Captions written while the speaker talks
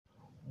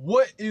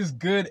What is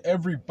good,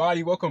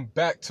 everybody? Welcome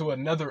back to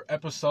another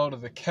episode of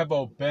the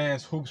Kevo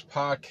Bands Hoops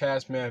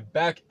Podcast, man.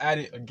 Back at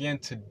it again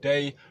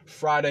today,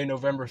 Friday,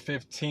 November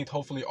 15th.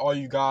 Hopefully all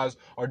you guys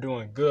are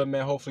doing good,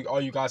 man. Hopefully all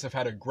you guys have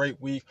had a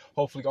great week.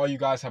 Hopefully all you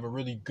guys have a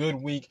really good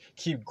week.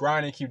 Keep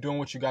grinding, keep doing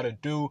what you got to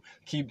do.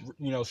 Keep,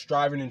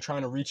 striving and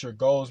trying to reach your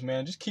goals,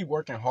 man. Just keep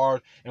working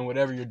hard in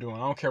whatever you're doing.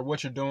 I don't care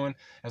what you're doing.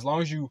 As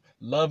long as you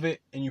love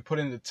it and you put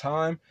in the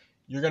time,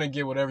 you're going to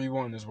get whatever you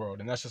want in this world.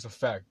 And that's just a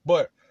fact.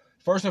 But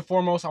first and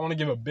foremost, I want to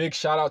give a big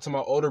shout out to my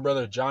older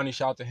brother, Johnny.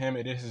 Shout out to him.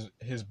 It is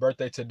his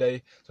birthday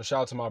today. So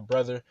shout out to my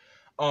brother.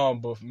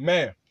 But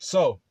man,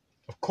 so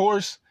of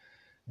course,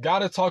 got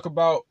to talk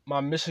about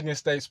my Michigan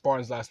State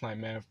Spartans last night,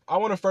 man. I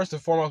want to first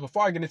and foremost,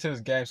 before I get into this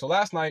game. So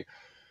last night,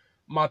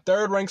 my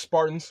third-ranked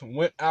Spartans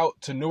went out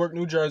to Newark,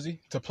 New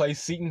Jersey to play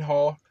Seton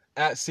Hall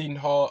at Seton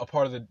Hall, a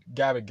part of the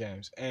Gavitt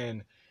games.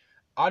 And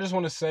I just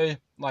want to say,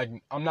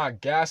 I'm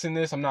not gassing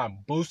this. I'm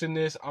not boosting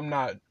this. I'm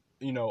not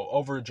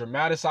over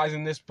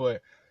dramatizing this,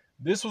 but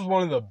this was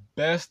one of the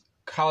best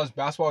college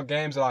basketball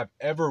games that I've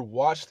ever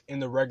watched in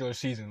the regular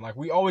season.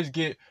 We always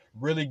get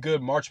really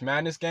good March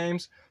Madness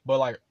games,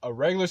 but a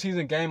regular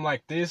season game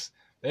like this,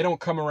 they don't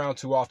come around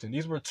too often.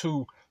 These were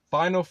two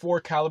Final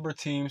Four caliber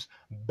teams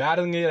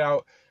battling it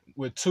out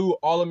with two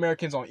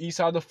All-Americans on each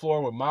side of the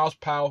floor with Myles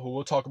Powell, who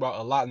we'll talk about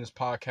a lot in this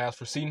podcast,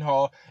 for Seton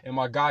Hall, and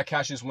my guy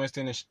Cassius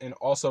Winston, and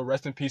also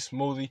rest in peace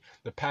Smoothie.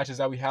 The patches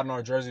that we had on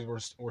our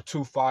jerseys were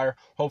too fire.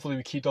 Hopefully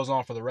we keep those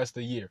on for the rest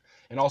of the year.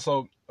 And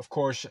also, of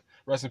course,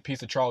 rest in peace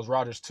to Charles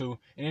Rogers too,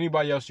 and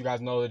anybody else you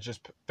guys know that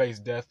just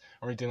faced death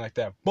or anything like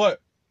that.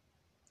 But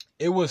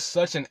it was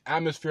such an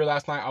atmosphere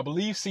last night. I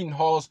believe Seton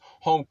Hall's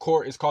home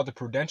court is called the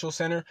Prudential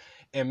Center.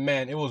 And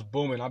man, it was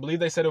booming. I believe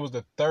they said it was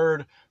the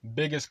third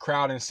biggest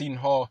crowd in Seton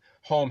Hall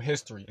home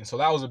history. And so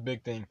that was a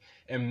big thing.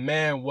 And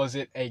man, was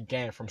it a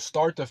game. From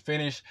start to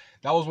finish,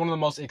 that was one of the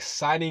most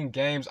exciting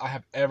games I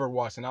have ever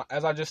watched. And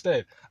as I just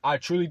said, I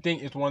truly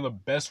think it's one of the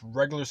best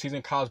regular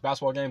season college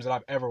basketball games that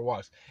I've ever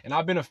watched. And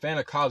I've been a fan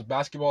of college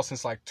basketball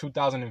since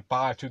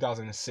 2005,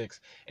 2006.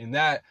 And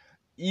that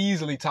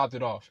easily topped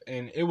it off.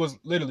 And it was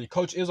literally,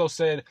 Coach Izzo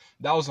said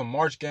that was a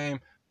March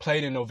game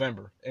played in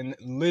November. And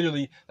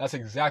literally, that's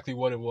exactly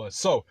what it was.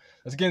 So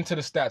let's get into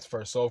the stats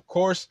first. So of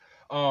course,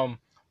 my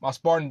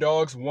Spartan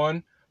Dogs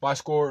won by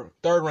score,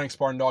 third-ranked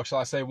Spartan Dogs, shall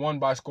I say, won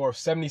by a score of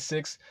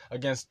 76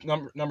 against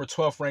number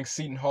 12-ranked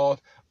Seton Hall,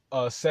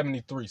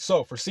 73.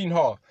 So for Seton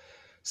Hall,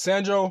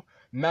 Sandro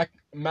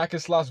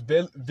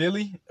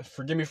Makislavili,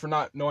 forgive me for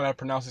not knowing how to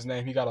pronounce his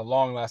name. He got a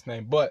long last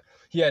name, but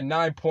he had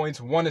 9 points,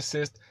 1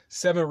 assist,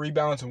 7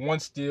 rebounds, and 1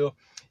 steal.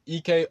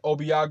 Ike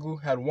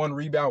Obiagu had 1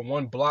 rebound,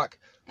 1 block.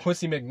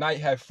 Quincy McKnight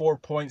had 4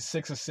 points,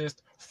 6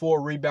 assists,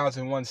 4 rebounds,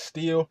 and 1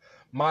 steal.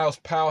 Myles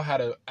Powell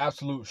had an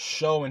absolute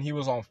show, and he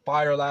was on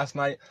fire last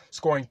night,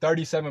 scoring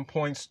 37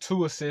 points,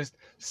 2 assists,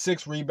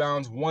 6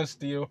 rebounds, 1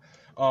 steal.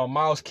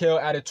 Miles Cale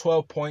added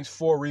 12 points,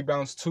 4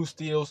 rebounds, 2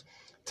 steals.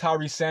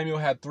 Tyree Samuel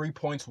had 3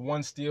 points,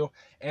 1 steal.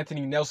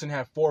 Anthony Nelson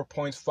had 4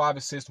 points, 5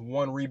 assists,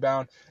 1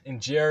 rebound. And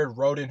Jared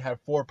Roden had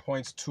 4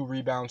 points, 2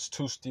 rebounds,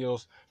 2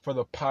 steals for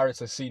the Pirates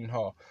of Seton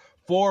Hall.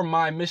 For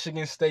my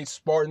Michigan State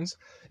Spartans,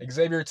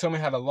 Xavier Tillman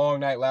had a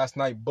long night last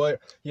night, but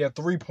he had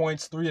 3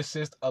 points, 3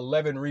 assists,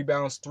 11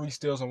 rebounds, 3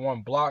 steals, and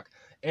 1 block.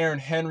 Aaron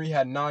Henry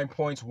had 9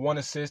 points, 1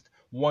 assist,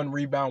 1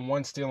 rebound,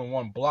 1 steal, and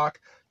 1 block.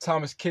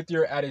 Thomas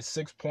Kithier added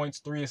 6 points,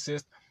 3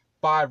 assists,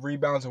 5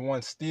 rebounds, and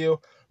 1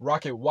 steal.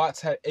 Rocket Watts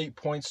had 8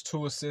 points,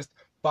 2 assists,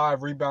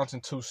 5 rebounds,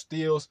 and 2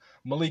 steals.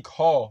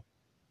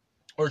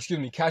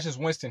 Cassius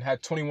Winston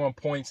had 21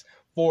 points,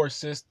 4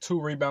 assists, 2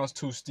 rebounds,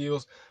 2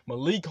 steals.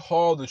 Malik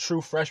Hall, the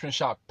true freshman,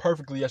 shot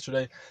perfectly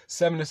yesterday.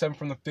 7-7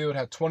 from the field,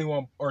 had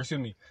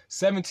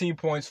 17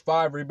 points,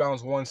 5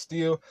 rebounds, 1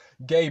 steal.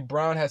 Gabe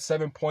Brown had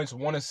 7 points,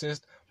 1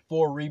 assist,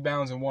 4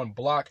 rebounds, and 1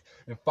 block.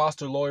 And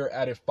Foster Lawyer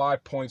added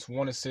 5 points,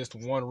 1 assist,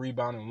 1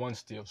 rebound, and 1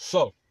 steal.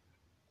 So,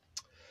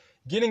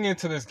 getting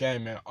into this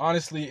game, man,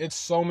 honestly, it's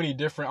so many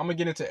different. I'm going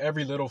to get into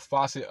every little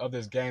facet of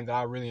this game that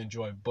I really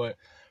enjoyed. But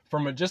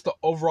from just the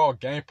overall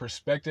game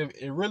perspective,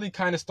 it really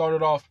kind of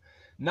started off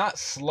not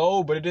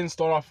slow, but it didn't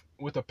start off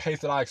with the pace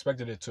that I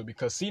expected it to,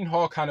 because Seton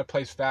Hall kind of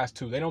plays fast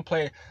too. They don't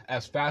play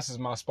as fast as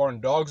my Spartan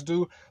Dogs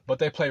do, but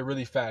they play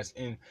really fast.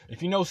 And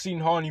if you know Seton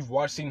Hall and you've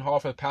watched Seton Hall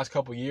for the past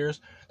couple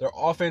years, their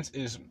offense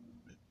is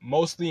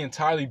mostly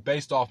entirely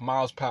based off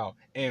Myles Powell,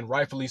 and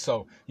rightfully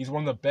so. He's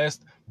one of the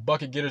best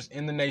bucket getters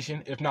in the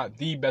nation, if not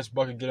the best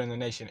bucket getter in the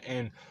nation.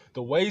 And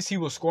the ways he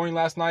was scoring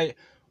last night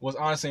was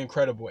honestly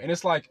incredible. And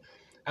it's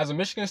as a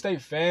Michigan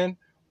State fan,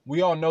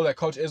 we all know that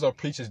Coach Izzo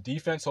preaches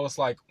defense, so it's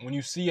when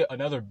you see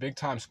another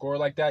big-time scorer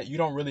like that, you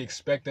don't really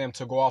expect them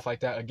to go off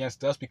like that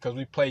against us, because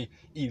we play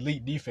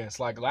elite defense.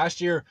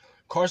 Last year,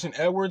 Carson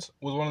Edwards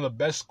was one of the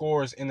best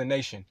scorers in the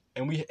nation,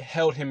 and we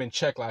held him in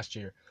check last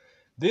year.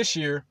 This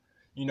year,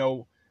 we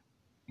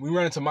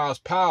ran into Myles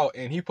Powell,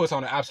 and he puts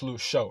on an absolute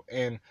show.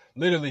 And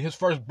literally, his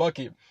first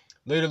bucket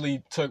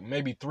took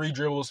maybe 3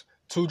 dribbles,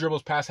 2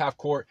 dribbles past half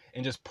court,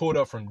 and just pulled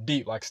up from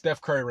deep, like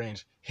Steph Curry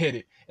range, hit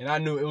it. And I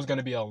knew it was going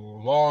to be a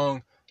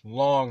long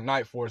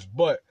night for us.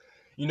 But,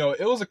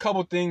 it was a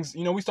couple things.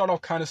 We started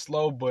off kind of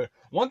slow, but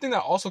one thing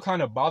that also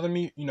kind of bothered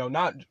me,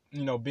 not,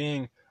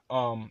 being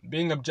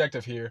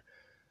objective here,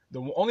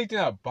 the only thing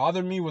that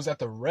bothered me was that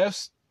the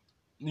refs,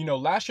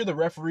 last year the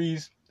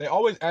referees, they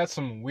always add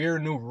some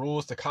weird new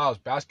rules to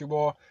college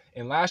basketball.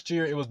 And last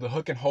year it was the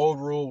hook and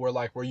hold rule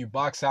where you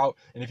box out,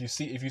 and if you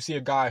see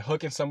a guy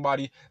hooking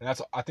somebody,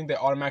 and I think they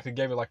automatically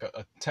gave it like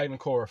a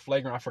technical or a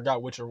flagrant, I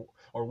forgot which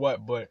or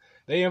what, but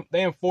they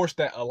enforced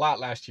that a lot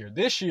last year.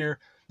 This year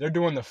they're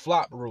doing the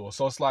flop rule.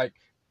 So it's like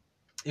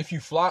if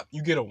you flop,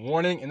 you get a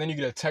warning and then you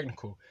get a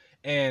technical.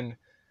 And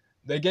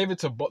they gave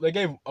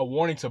a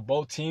warning to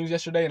both teams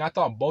yesterday, and I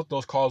thought both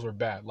those calls were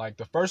bad. Like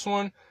the first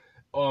one,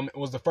 it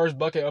was the first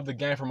bucket of the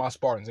game for my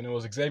Spartans, and it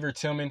was Xavier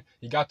Tillman.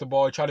 He got the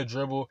ball, he tried to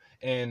dribble,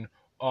 and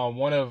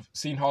one of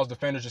Seton Hall's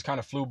defenders just kind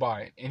of flew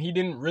by, and he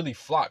didn't really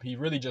flop. He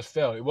really just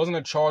fell. It wasn't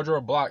a charge or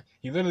a block.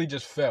 He literally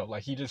just fell.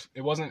 Like it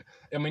wasn't.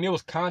 I mean, it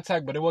was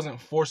contact, but it wasn't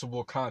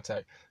forcible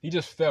contact. He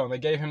just fell, and they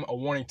gave him a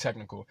warning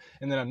technical.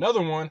 And then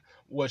another one,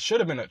 what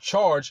should have been a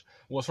charge,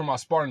 was for my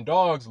Spartan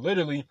Dogs.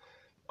 Literally,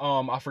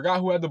 I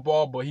forgot who had the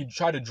ball, but he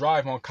tried to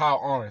drive on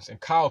Kyle Arns, and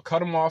Kyle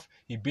cut him off.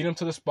 He beat him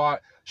to the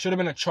spot. Should have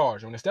been a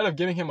charge. And instead of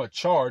giving him a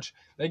charge,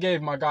 they gave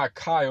my guy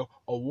Kyle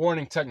a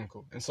warning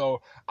technical. And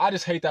so I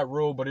just hate that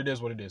rule, but it is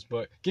what it is.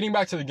 But getting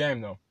back to the game,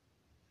 though.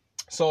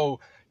 So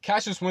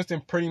Cassius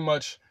Winston pretty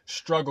much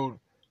struggled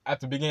at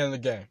the beginning of the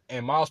game,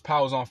 and Myles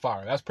Powell was on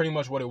fire. That's pretty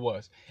much what it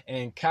was.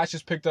 And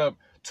Cassius picked up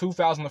 2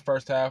 fouls in the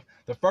first half.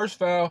 The first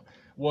foul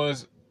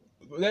was,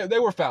 they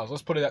were fouls.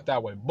 Let's put it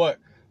that way. But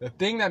the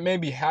thing that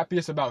made me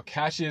happiest about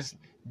Cassius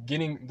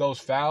getting those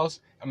fouls,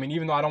 I mean,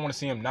 even though I don't want to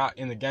see him not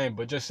in the game,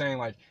 but just saying,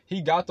 like,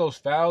 he got those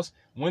fouls,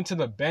 went to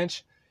the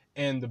bench,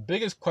 and the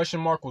biggest question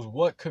mark was,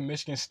 what could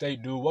Michigan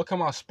State do? What can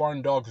my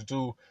Spartan Dogs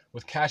do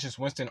with Cassius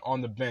Winston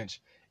on the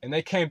bench? And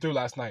they came through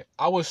last night.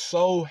 I was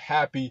so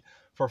happy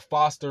for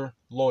Foster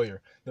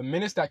Loyer. The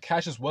minutes that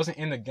Cassius wasn't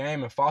in the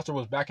game and Foster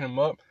was backing him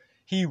up,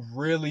 he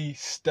really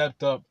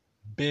stepped up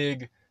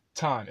big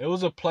time. It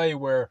was a play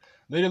where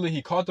literally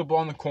he caught the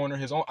ball in the corner.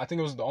 I think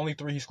it was the only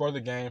 3 he scored of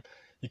the game.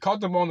 He caught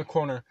the ball in the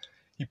corner.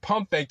 He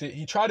pump faked it.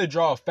 He tried to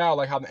draw a foul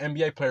like how the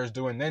NBA players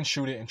do and then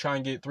shoot it and try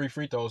and get 3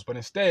 free throws. But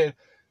instead,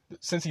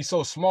 since he's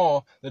so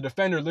small, the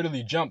defender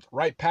literally jumped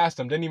right past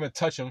him, didn't even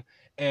touch him,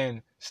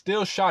 and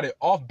still shot it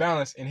off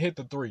balance and hit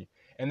the 3.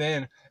 And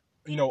then,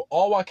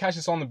 all while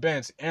Cassius on the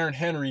bench, Aaron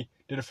Henry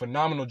did a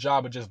phenomenal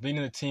job of just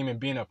leading the team and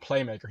being a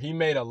playmaker. He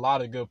made a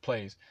lot of good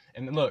plays.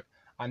 And look,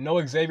 I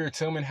know Xavier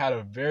Tillman had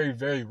a very,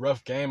 very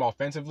rough game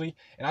offensively,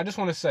 and I just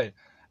want to say,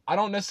 I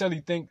don't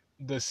necessarily think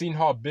the Seton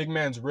Hall big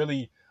man's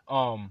really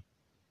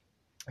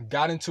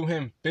got into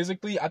him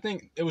physically. I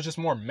think it was just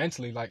more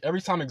mentally. Like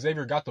every time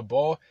Xavier got the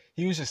ball,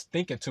 he was just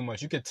thinking too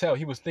much. You could tell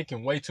he was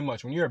thinking way too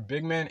much. When you're a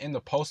big man in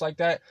the post like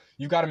that,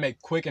 you got to make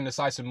quick and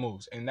decisive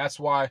moves. And that's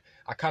why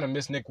I kind of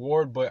miss Nick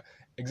Ward, but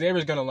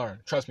Xavier's going to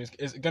learn. Trust me,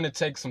 it's going to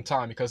take some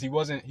time because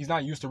he's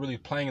not used to really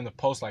playing in the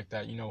post like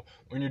that.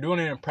 When you're doing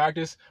it in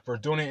practice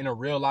versus doing it in a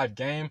real life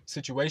game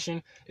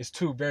situation, it's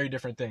 2 very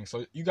different things.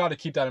 So you got to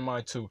keep that in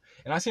mind too.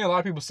 And I've seen a lot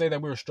of people say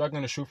that we were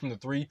struggling to shoot from the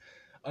 3.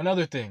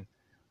 Another thing,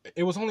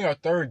 it was only our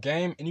 3rd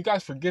game, and you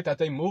guys forget that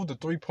they moved the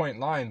 3-point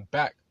line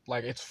back.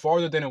 Like, it's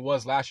farther than it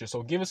was last year,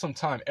 so give it some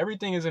time.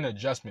 Everything is an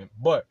adjustment.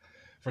 But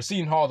for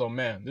Seton Hall, though,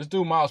 man, this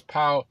dude Myles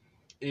Powell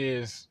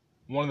is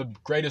one of the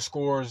greatest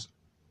scorers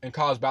in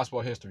college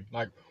basketball history.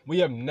 Like, we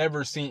have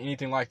never seen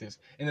anything like this.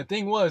 And the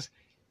thing was,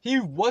 he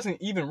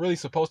wasn't even really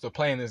supposed to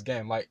play in this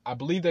game. Like, I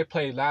believe they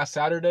played last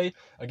Saturday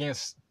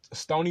against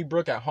Stony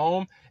Brook at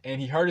home,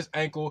 and he hurt his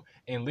ankle.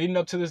 And leading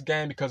up to this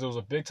game, because it was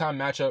a big-time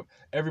matchup,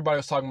 everybody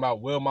was talking about,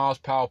 will Myles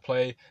Powell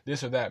play,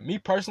 this or that. Me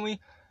personally,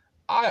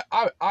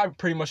 I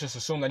pretty much just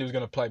assumed that he was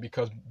going to play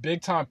because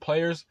big-time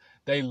players,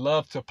 they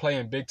love to play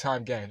in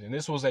big-time games. And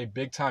this was a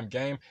big-time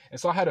game, and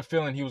so I had a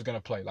feeling he was going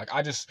to play. Like,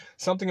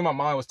 something in my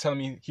mind was telling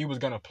me he was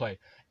going to play.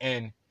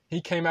 And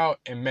he came out,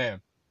 and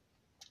man,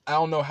 I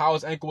don't know how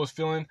his ankle was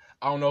feeling.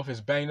 I don't know if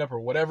it's banged up or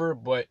whatever,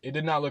 but it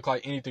did not look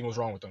like anything was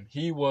wrong with him.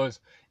 He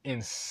was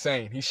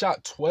insane. He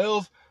shot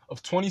 12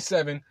 of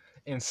 27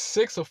 and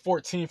 6 of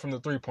 14 from the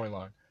 3-point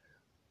line.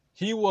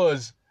 He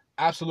was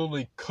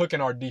absolutely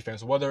cooking our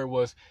defense, whether it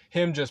was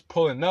him just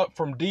pulling up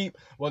from deep,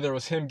 whether it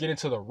was him getting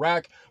to the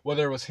rack,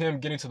 whether it was him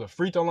getting to the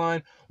free throw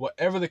line,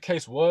 whatever the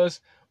case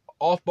was,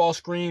 off-ball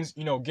screens,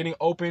 getting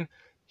open,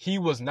 he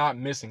was not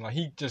missing. Like,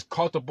 he just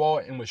caught the ball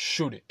and would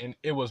shoot it, and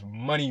it was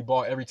money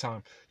ball every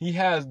time. He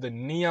has the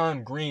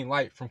neon green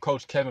light from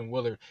Coach Kevin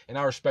Willard, and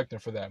I respect him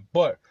for that.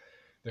 But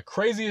the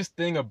craziest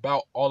thing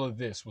about all of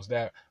this was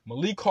that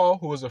Malik Hall,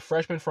 who was a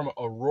freshman from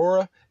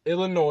Aurora,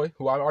 Illinois,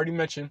 who I already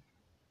mentioned,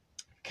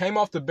 came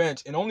off the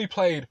bench and only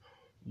played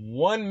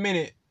 1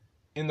 minute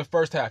in the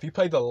first half. He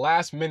played the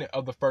last minute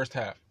of the first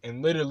half,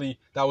 and literally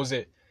that was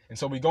it. And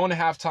so we go into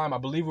halftime. I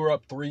believe we were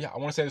up 3. I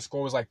want to say the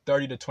score was like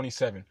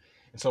 30-27.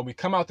 And so we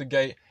come out the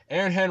gate.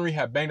 Aaron Henry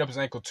had banged up his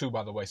ankle too,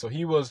 by the way. So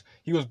he was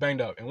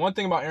banged up. And one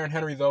thing about Aaron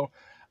Henry, though,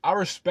 I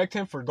respect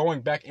him for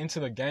going back into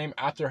the game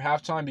after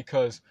halftime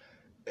because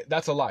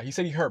that's a lot. He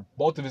said he hurt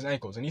both of his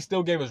ankles, and he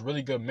still gave us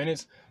really good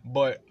minutes.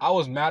 But I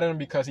was mad at him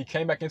because he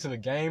came back into the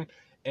game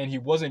and he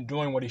wasn't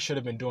doing what he should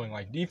have been doing.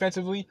 Like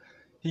defensively,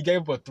 he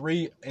gave up a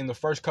 3 in the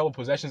first couple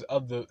possessions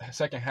of the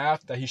second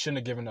half that he shouldn't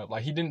have given up.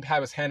 Like he didn't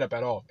have his hand up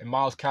at all, and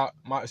Miles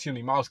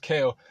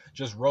Cale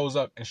just rose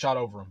up and shot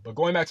over him. But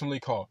going back to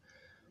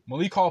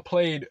Malik Hall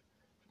played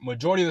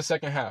majority of the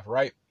second half.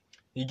 Right,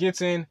 he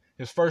gets in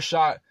his first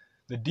shot.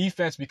 The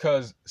defense,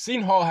 because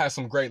Seton Hall has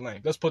some great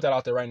length. Let's put that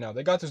out there right now.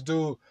 They got this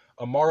dude,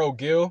 Amaro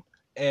Gill,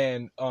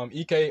 and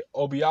Ike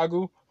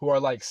Obiagu, who are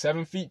like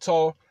 7 feet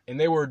tall, and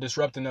they were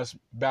disrupting us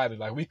badly.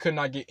 Like, we could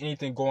not get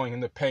anything going in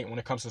the paint when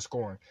it comes to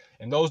scoring.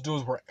 And those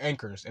dudes were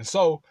anchors. And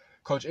so,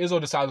 Coach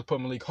Izzo decided to put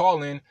Malik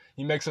Hall in.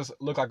 He makes us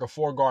look like a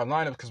 4-guard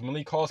lineup because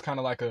Malik Hall is kind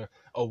of like a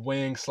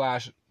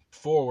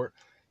wing/forward.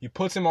 He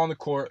puts him on the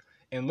court,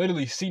 and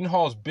literally Seton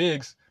Hall's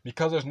bigs,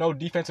 because there's no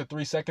defensive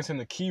 3 seconds in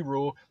the key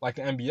rule like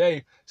the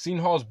NBA, Seton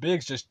Hall's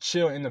bigs just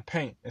chill in the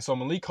paint. And so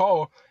Malik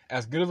Hall,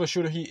 as good of a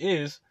shooter he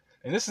is,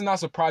 and this is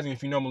not surprising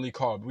if you know Malik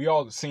Hall, we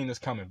all seen this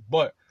coming,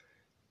 but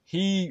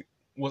he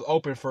was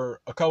open for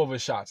a couple of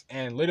his shots,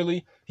 and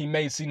literally he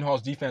made Seton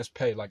Hall's defense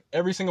pay. Like,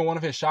 every single one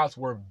of his shots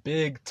were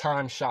big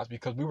time shots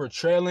because we were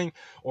trailing,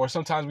 or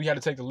sometimes we had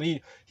to take the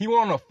lead. He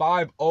went on a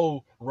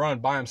 5-0 run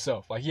by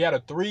himself. Like, he had a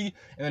 3,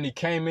 and then he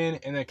came in,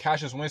 and then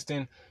Cassius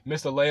Winston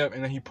missed a layup,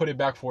 and then he put it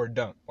back for a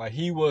dunk. Like,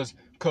 he was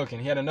cooking.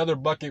 He had another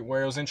bucket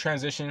where it was in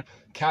transition.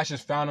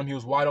 Cassius found him. He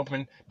was wide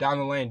open down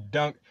the lane,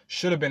 dunk.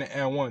 Should have been an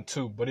and 1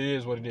 too, but it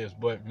is what it is.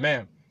 But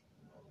man,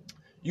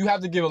 you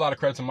have to give a lot of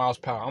credit to Myles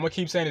Powell. I'm going to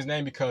keep saying his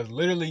name because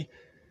literally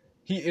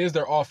he is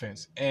their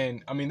offense.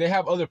 And, I mean, they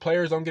have other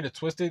players, don't get it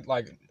twisted.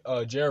 Like,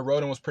 Jared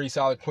Rhoden was pretty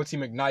solid. Quincy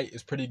McKnight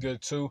is pretty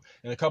good too.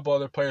 And a couple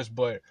other players.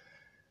 But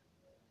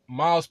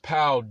Myles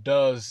Powell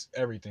does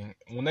everything.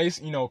 When they,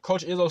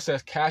 Coach Izzo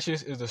says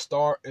Cassius is the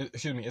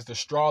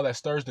straw that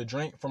stirs the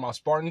drink for my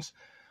Spartans.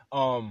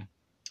 I'm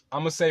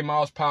going to say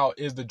Myles Powell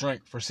is the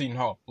drink for Seton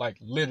Hall. Like,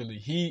 literally,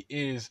 he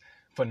is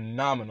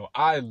phenomenal.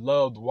 I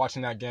loved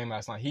watching that game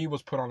last night. He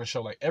was put on a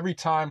show. Like, every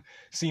time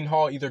Seton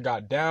Hall either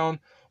got down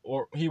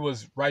or he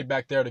was right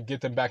back there to get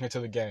them back into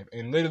the game.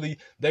 And literally,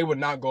 they would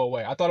not go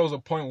away. I thought it was a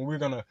point where we were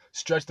going to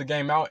stretch the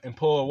game out and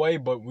pull away,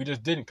 but we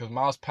just didn't because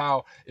Myles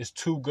Powell is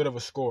too good of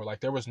a scorer.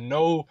 Like, there was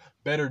no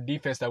better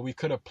defense that we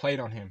could have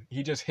played on him.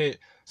 He just hit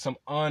some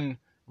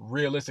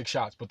unrealistic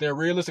shots. But they're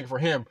realistic for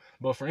him.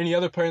 But for any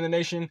other player in the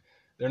nation,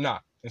 they're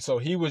not. And so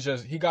he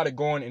got it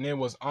going, and it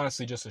was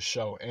honestly just a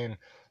show. And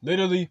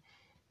literally,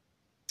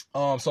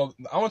 so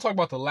I want to talk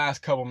about the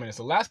last couple minutes.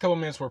 The last couple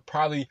minutes were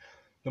probably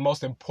the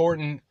most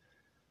important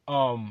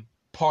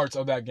parts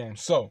of that game.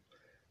 So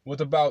with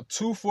about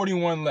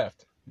 2:41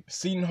 left,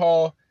 Seton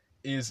Hall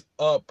is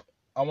up.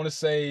 I want to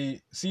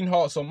say Seton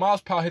Hall. So Myles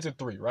Powell hits a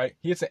 3, right?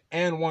 He hits an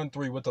and 1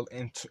 3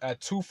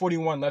 at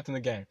 2:41 left in the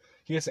game.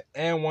 He hits an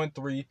and 1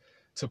 3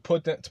 to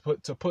put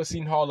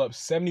Seton Hall up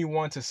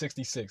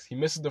 71-66. He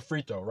misses the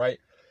free throw, right?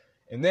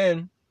 And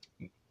then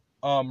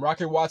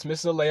Rocket Watts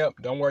misses a layup.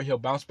 Don't worry, he'll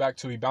bounce back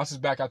too. He bounces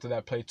back after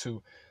that play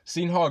too.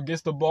 Seton Hall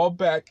gets the ball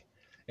back,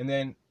 and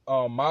then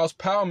Myles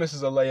Powell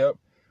misses a layup.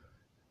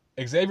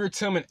 Xavier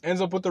Tillman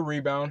ends up with the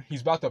rebound.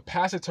 He's about to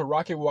pass it to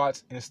Rocket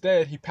Watts.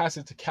 Instead, he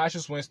passes it to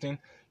Cassius Winston.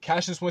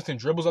 Cassius Winston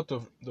dribbles up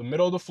the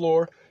middle of the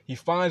floor. He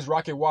finds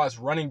Rocket Watts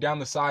running down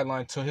the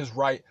sideline to his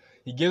right.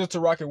 He gives it to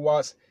Rocket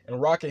Watts,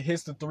 and Rocket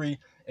hits the 3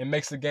 and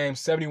makes the game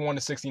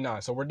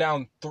 71-69. So we're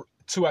down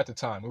 2 at the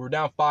time. We were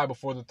down 5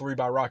 before the 3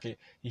 by Rocket.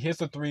 He hits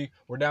the 3.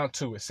 We're down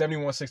 2. It's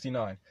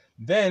 71-69.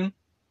 Then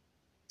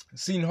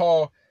Seton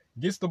Hall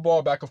gets the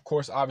ball back, of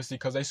course, obviously,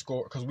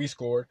 because we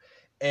scored.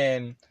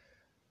 And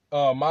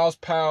Myles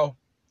Powell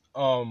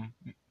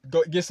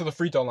gets to the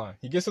free throw line.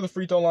 He gets to the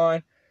free throw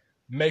line,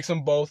 makes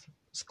them both,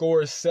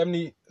 scores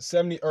 70,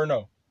 or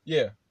no.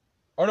 Yeah.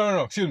 Oh,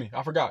 no, excuse me.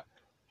 I forgot.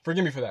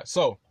 Forgive me for that.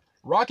 So,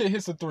 Rocket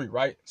hits the 3,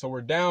 right? So,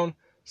 we're down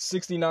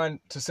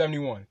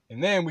 69-71.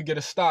 And then we get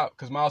a stop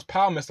because Myles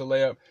Powell missed a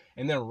layup.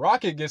 And then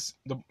Rocket gets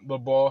the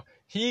ball.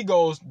 He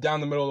goes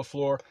down the middle of the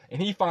floor,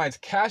 and he finds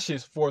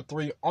Cassius for a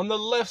 3 on the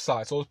left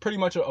side. So it's pretty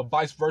much a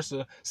vice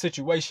versa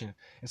situation.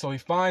 And so he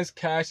finds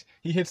Cash.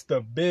 He hits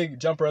the big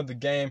jumper of the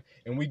game,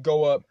 and we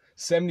go up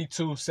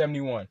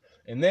 72-71.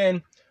 And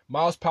then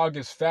Myles Powell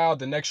gets fouled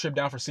the next trip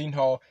down for Seton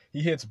Hall.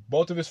 He hits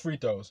both of his free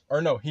throws.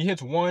 Or no, he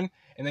hits one,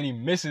 and then he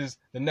misses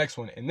the next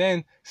one. And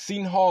then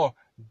Seton Hall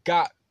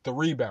got the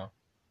rebound.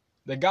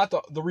 They got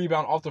the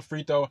rebound off the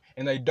free throw,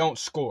 and they don't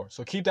score.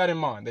 So keep that in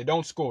mind. They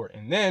don't score.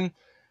 And then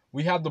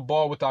we have the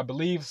ball with, I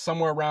believe,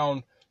 somewhere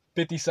around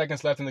 50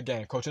 seconds left in the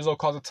game. Coach Izzo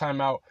calls a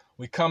timeout.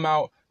 We come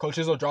out. Coach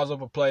Izzo draws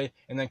up a play.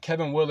 And then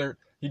Kevin Willard,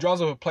 he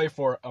draws up a play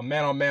for a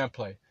man-on-man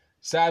play.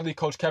 Sadly,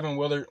 Coach Kevin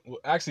Willard,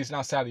 actually it's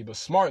not sadly, but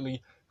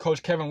smartly,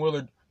 Coach Kevin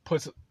Willard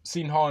puts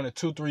Seton Hall in a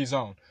 2-3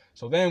 zone.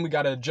 So then we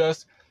got to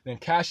adjust. Then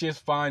Cassius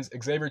finds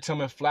Xavier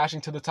Tillman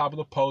flashing to the top of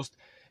the post.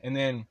 And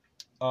then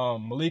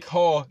Malik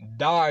Hall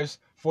dives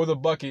for the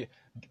bucket.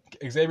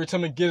 Xavier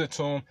Tillman gives it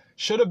to him.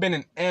 Should have been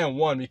an and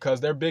 1 because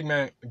their big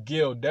man,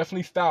 Gill,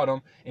 definitely fouled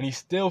him, and he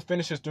still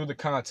finishes through the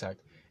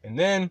contact. And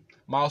then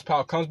Myles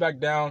Powell comes back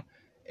down,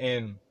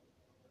 and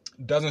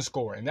doesn't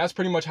score. And that's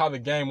pretty much how the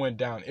game went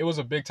down. It was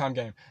a big time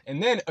game.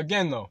 And then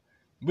again though,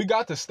 we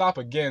got the stop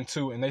again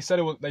too, and they said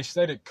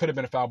it could have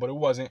been a foul, but it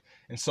wasn't.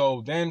 And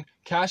so then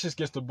Cassius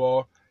gets the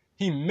ball.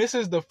 He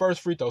misses the first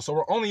free throw. So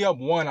we're only up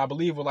one, I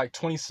believe, with like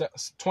 20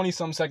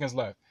 some seconds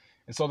left.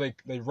 And so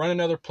they run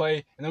another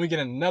play, and then we get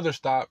another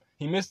stop.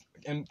 He missed,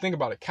 and think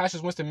about it,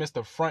 Cassius Winston missed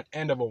the front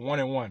end of a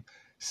 1-and-1.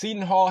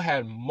 Seton Hall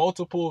had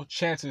multiple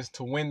chances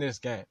to win this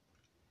game.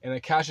 And then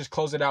Cassius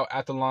closed it out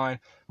at the line.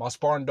 My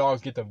Spartan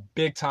Dogs get the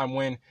big-time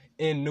win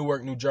in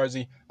Newark, New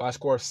Jersey by a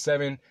score of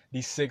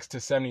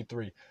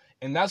 76-73.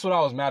 And that's what I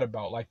was mad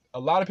about. Like, a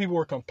lot of people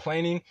were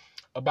complaining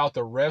about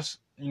the refs,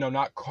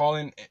 not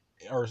calling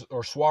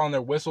or swallowing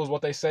their whistles,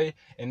 what they say,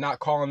 and not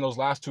calling those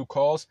last two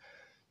calls.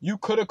 You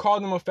could have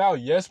called them a foul,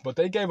 yes, but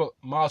they gave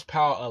Miles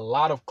Powell a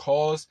lot of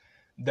calls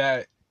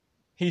that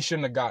he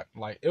shouldn't have got.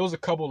 Like, it was a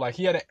couple, like,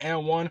 he had an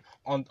and one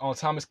on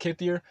Thomas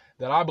Kithier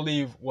that I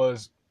believe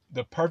was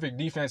the perfect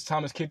defense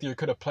Thomas Kithier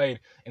could have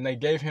played, and they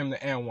gave him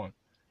the and one.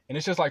 And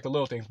it's just like the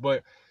little things.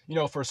 But,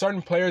 for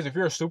certain players, if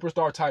you're a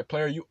superstar type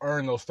player, you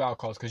earn those foul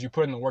calls because you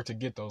put in the work to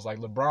get those. Like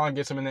LeBron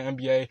gets them in the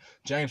NBA,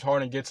 James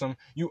Harden gets them.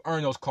 You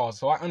earn those calls.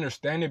 So I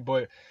understand it,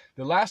 but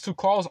the last two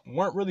calls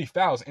weren't really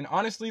fouls. And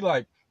honestly,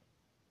 like,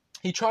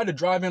 he tried to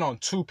drive in on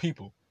two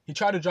people. He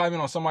tried to drive in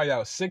on somebody that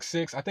was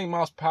 6'6". I think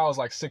Miles Powell is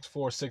like 6'4",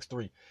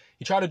 6'3".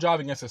 He tried to drive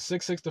against a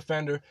 6'6"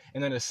 defender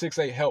and then a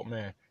 6'8" help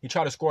man. He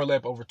tried to score a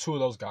layup over two of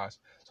those guys.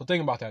 So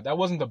think about that. That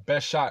wasn't the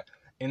best shot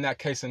in that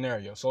case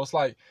scenario. So it's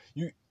like,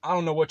 I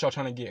don't know what y'all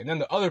trying to get. And then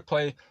the other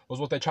play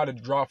was what they tried to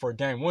draw for a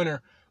game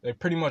winner. They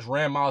pretty much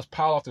ran Miles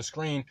Powell off the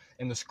screen,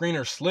 and the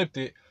screener slipped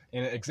it.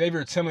 And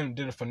Xavier Tillman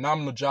did a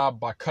phenomenal job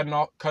by cutting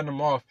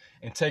him off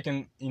and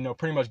taking,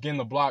 pretty much getting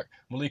the block.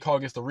 Malik Hall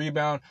gets the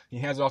rebound. He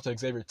hands it off to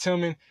Xavier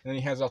Tillman, and then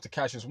he hands it off to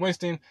Cassius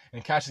Winston,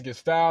 and Cassius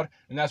gets fouled,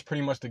 and that's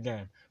pretty much the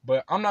game.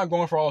 But I'm not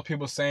going for all the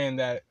people saying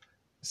that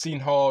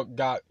Seton Hall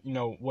got,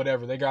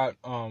 whatever. They got,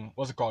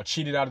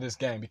 cheated out of this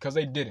game, because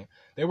they didn't.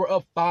 They were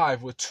up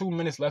 5 with 2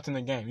 minutes left in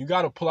the game. You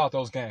got to pull out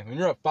those games. When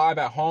you're up 5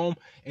 at home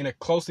in a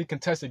closely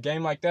contested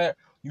game like that,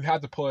 you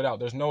have to pull it out.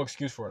 There's no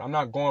excuse for it. I'm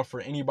not going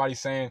for anybody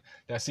saying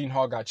that Seton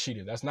Hall got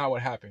cheated. That's not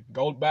what happened.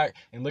 Go back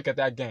and look at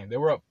that game. They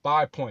were up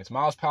 5 points.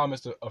 Miles Powell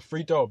missed a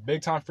free throw, a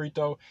big-time free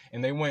throw,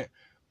 and they went,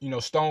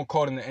 stone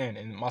cold in the end.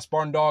 And my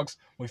Spartan Dogs,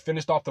 we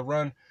finished off the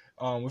run.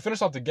 We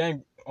finished off the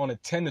game on a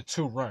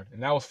 10-2 run,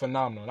 and that was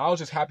phenomenal. And I was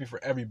just happy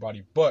for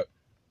everybody. But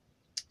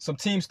some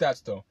team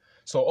stats, though.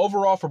 So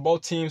overall, for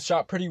both teams,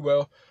 shot pretty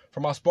well.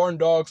 For my Spartan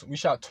Dogs, we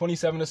shot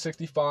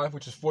 27-65,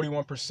 which is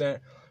 41%.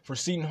 For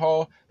Seton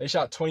Hall, they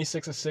shot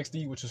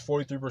 26-60, which is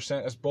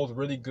 43%. That's both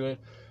really good.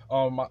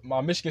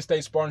 My Michigan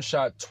State Spartans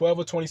shot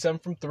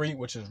 12-27 from 3,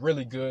 which is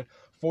really good,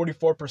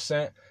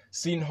 44%.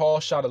 Seton Hall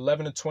shot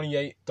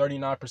 11-28,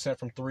 39%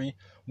 from 3.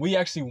 We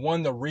actually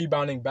won the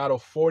rebounding battle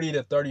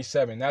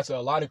 40-37. That's a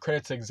lot of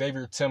credit to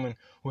Xavier Tillman,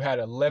 who had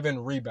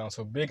 11 rebounds.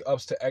 So big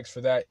ups to X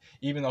for that,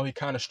 even though he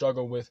kind of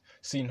struggled with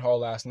Seton Hall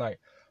last night.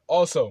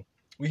 Also,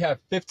 we had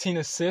 15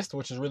 assists,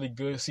 which is really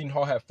good. Seton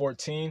Hall had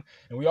 14,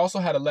 and we also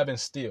had 11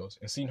 steals,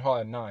 and Seton Hall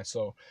had 9.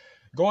 So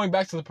going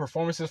back to the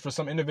performances for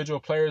some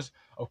individual players,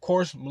 of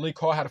course, Malik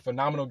Hall had a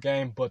phenomenal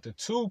game, but the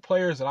two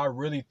players that I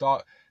really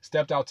thought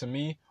stepped out to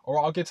me, or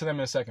I'll get to them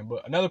in a second,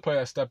 but another player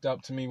that stepped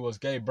out to me was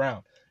Gabe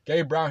Brown.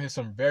 Gabe Brown hit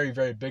some very,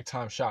 very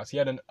big-time shots. He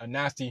had a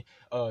nasty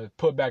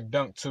putback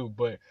dunk too,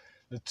 but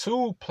the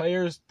two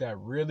players that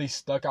really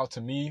stuck out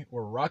to me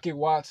were Rocket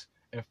Watts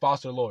and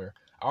Foster Loyer.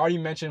 I already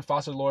mentioned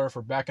Foster Loyer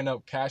for backing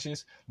up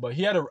Cassius, but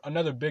he had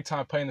another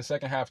big-time play in the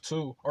second half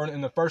too, or in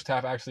the first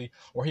half actually,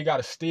 where he got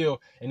a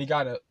steal and he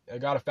got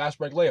a fast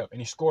break layup and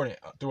he scored it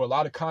through a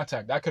lot of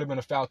contact. That could have been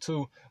a foul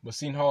too, but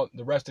Seton Hall,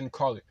 the refs didn't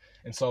call it.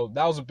 And so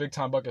that was a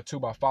big-time bucket too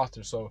by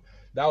Foster. So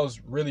that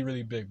was really,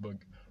 really big. But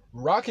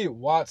Rocket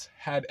Watts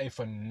had a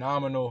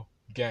phenomenal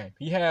game.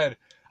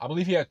 I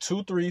believe he had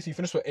 2 threes. He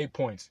finished with 8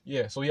 points.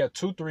 Yeah, so he had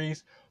 2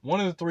 threes. One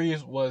of the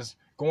threes was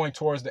going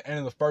towards the end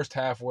of the first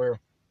half where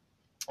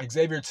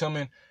Xavier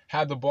Tillman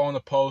had the ball in the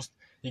post.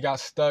 He got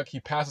stuck. He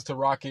passes to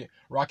Rocket.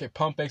 Rocket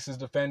pump fakes his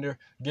defender,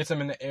 gets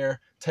him in the air,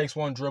 takes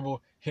one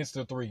dribble, hits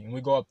the 3. And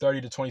we go up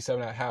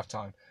 30-27 at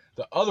halftime.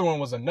 The other one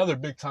was another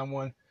big-time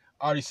one.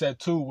 I already said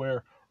too,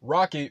 where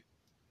Rocket,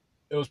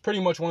 it was pretty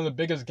much one of the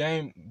biggest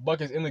game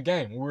buckets in the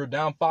game. We were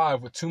down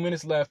 5 with 2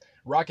 minutes left.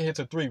 Rocket hits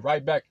a 3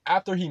 right back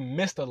after he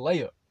missed a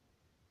layup.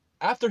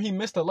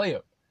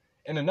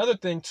 And another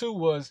thing too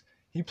was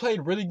he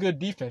played really good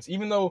defense.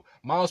 Even though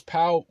Miles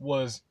Powell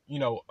was,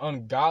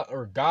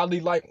 godly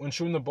like when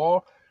shooting the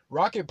ball,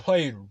 Rocket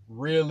played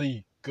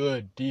really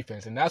good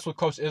defense. And that's what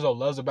Coach Izzo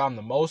loves about him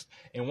the most.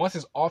 And once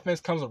his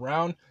offense comes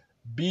around,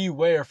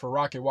 beware for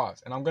Rocket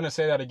Watts. And I'm going to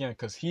say that again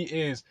because he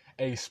is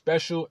a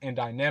special and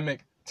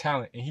dynamic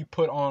talent. And he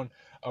put on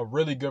a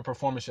really good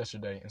performance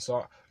yesterday. And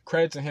so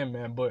credit to him,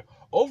 man. But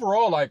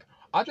overall,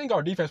 I think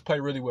our defense played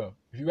really well.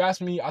 If you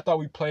ask me, I thought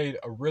we played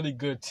a really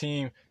good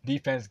team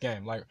defense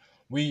game.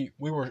 We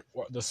were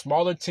the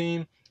smaller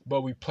team,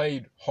 but we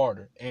played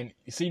harder. And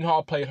Seton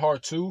Hall played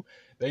hard too.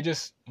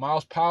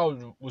 Miles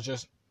Powell was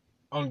just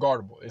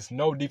unguardable. It's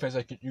no defense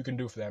that you can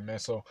do for that, man.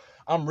 So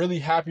I'm really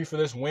happy for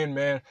this win,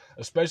 man,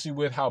 especially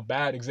with how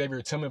bad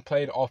Xavier Tillman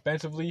played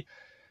offensively.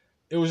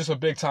 It was just a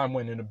big-time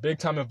win in a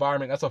big-time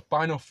environment. That's a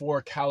Final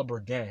Four caliber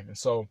game. And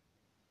so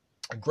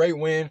a great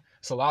win.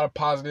 It's a lot of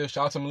positives.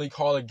 Shout out to Malik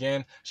Hall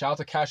again. Shout out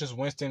to Cassius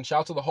Winston.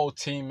 Shout out to the whole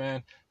team,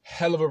 man.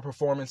 Hell of a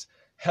performance.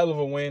 Hell of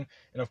a win.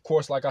 And, of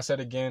course, like I said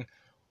again,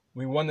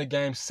 we won the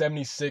game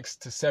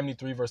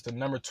 76-73 versus the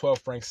number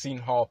 12 ranked Seton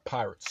Hall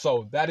Pirates.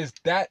 So that is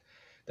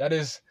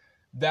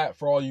that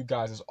for all you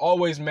guys. As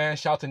always, man,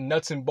 shout out to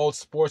Nuts and Bolts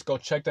Sports. Go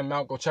check them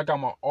out. Go check out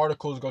my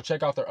articles. Go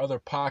check out their other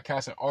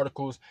podcasts and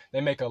articles. They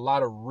make a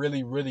lot of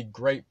really, really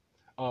great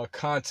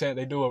content.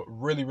 They do a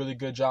really, really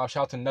good job.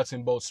 Shout out to Nuts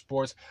and Bolts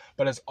Sports.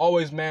 But as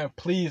always, man,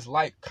 please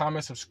like,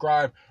 comment,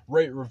 subscribe,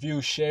 rate,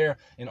 review, share,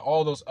 and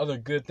all those other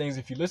good things.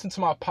 If you listen to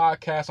my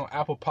podcast on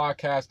Apple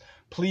Podcasts,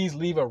 please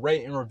leave a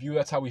rate and review.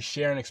 That's how we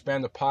share and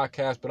expand the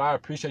podcast. But I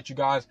appreciate you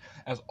guys.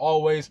 As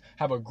always,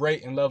 have a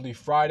great and lovely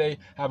Friday.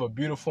 Have a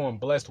beautiful and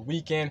blessed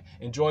weekend.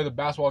 Enjoy the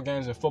basketball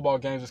games and football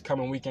games this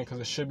coming weekend because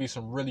there should be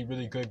some really,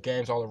 really good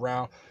games all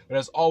around. But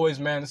as always,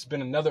 man, this has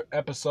been another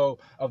episode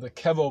of the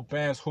Kevo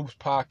Bands Hoops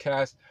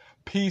Podcast.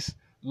 Peace,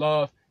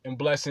 love, and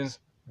blessings.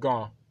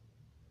 Gone.